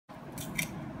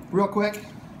Real quick,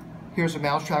 here's a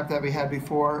mousetrap that we had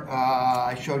before.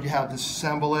 I showed you how to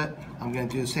disassemble it. I'm going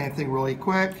to do the same thing really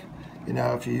quick. You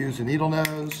know, if you use a needle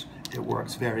nose, it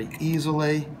works very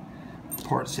easily.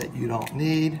 Parts that you don't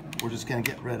need, we're just going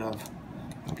to get rid of.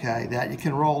 Okay, that you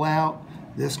can roll out.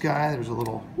 This guy, there's a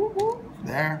little whoop whoop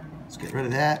there. Let's get rid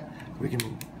of that. We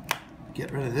can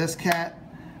get rid of this cat.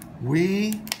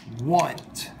 We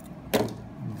want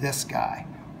this guy.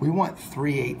 We want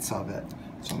 3/8 of it.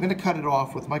 So I'm going to cut it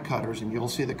off with my cutters, and you'll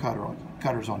see the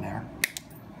cutters on there.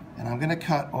 And I'm going to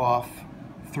cut off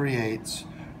 3/8.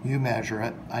 You measure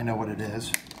it. I know what it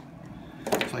is.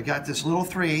 So I got this little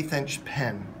 3/8 inch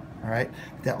pin. All right,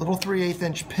 that little 3/8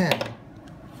 inch pin.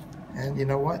 And you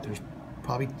know what? There's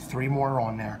probably 3 more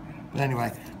on there. But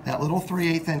anyway, that little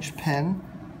 3/8 inch pin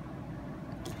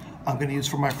I'm going to use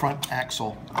for my front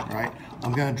axle. All right,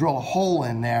 I'm going to drill a hole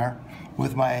in there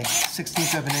with my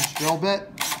 1/16 of an inch drill bit,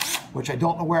 which I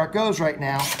don't know where it goes right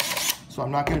now, so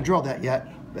I'm not going to drill that yet.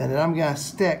 And then I'm going to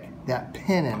stick that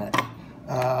pin in it.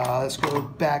 Let's go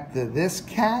back to this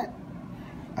cat.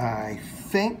 I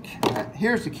think,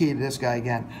 here's the key to this guy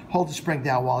again. Hold the spring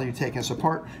down while you're taking this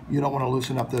apart. You don't want to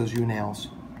loosen up those U-nails.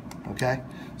 Okay?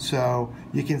 So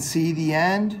you can see the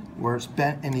end where it's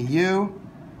bent in the U.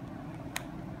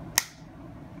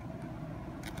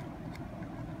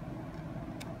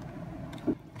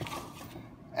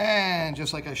 And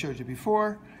just like I showed you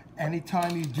before,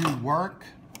 anytime you do work,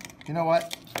 you know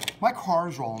what? My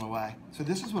car's rolling away. So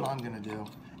this is what I'm going to do.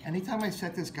 Anytime I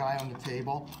set this guy on the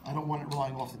table, I don't want it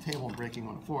rolling off the table and breaking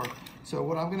on the floor. So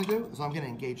what I'm going to do is I'm going to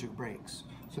engage the brakes.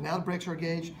 So now the brakes are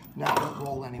engaged, now it won't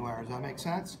roll anywhere. Does that make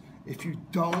sense? If you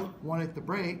don't want it to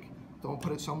break, don't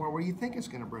put it somewhere where you think it's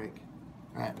going to break.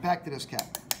 All right, back to this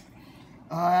cat.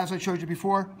 As I showed you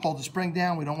before, hold the spring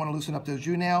down. We don't want to loosen up those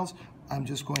U-nails. I'm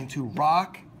just going to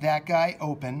rock that guy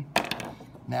open.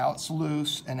 Now it's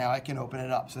loose, and now I can open it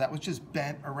up. So that was just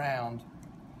bent around,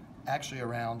 actually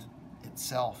around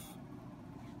itself.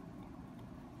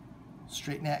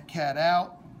 Straighten that cat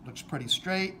out, looks pretty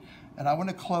straight. And I want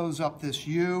to close up this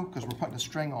U because we're putting a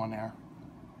string on there.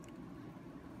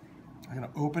 I'm going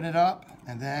to open it up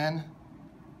and then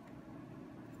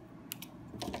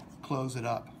close it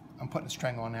up. I'm putting a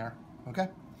string on there, okay?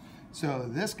 So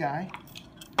this guy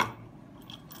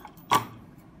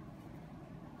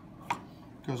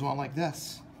goes on like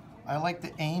this. I like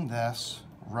to aim this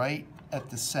right at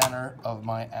the center of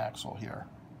my axle here.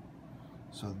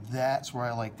 So that's where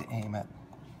I like to aim it.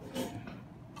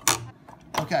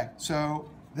 Okay, so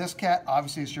this cat,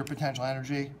 obviously it's your potential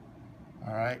energy.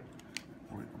 All right,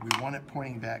 we want it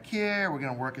pointing back here. We're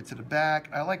gonna work it to the back.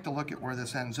 I like to look at where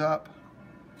this ends up.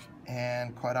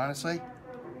 And quite honestly,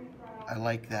 I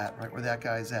like that, right where that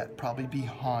guy's at. Probably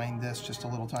behind this just a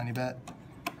little tiny bit.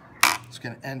 It's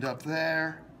gonna end up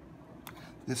there.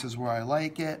 This is where I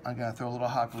like it. I'm gonna throw a little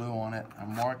hot glue on it.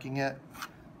 I'm marking it.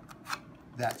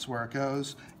 That's where it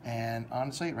goes. And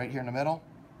honestly, right here in the middle,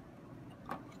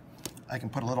 I can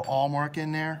put a little awl mark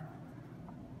in there.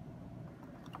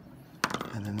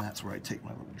 And then that's where I take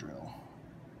my little drill.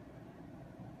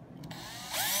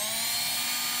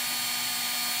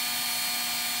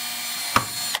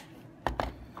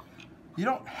 You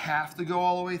don't have to go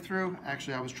all the way through.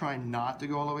 Actually, I was trying not to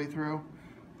go all the way through.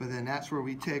 But then that's where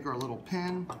we take our little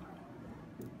pin.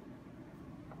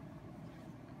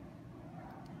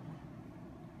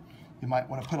 You might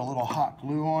want to put a little hot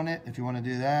glue on it if you want to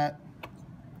do that.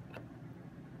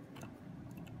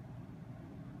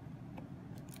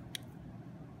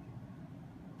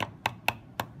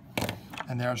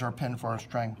 And there's our pin for our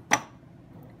string.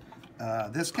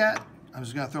 This cat, I'm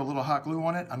just going to throw a little hot glue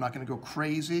on it. I'm not going to go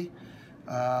crazy.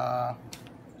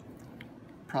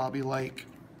 Probably like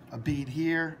a bead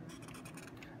here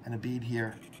and a bead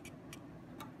here.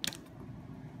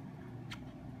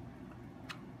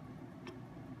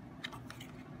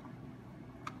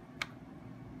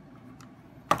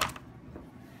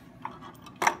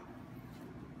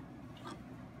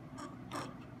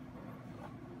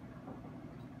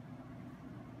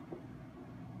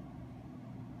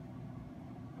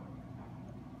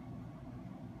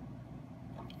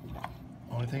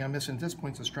 Only thing I'm missing at this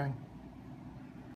point is a string.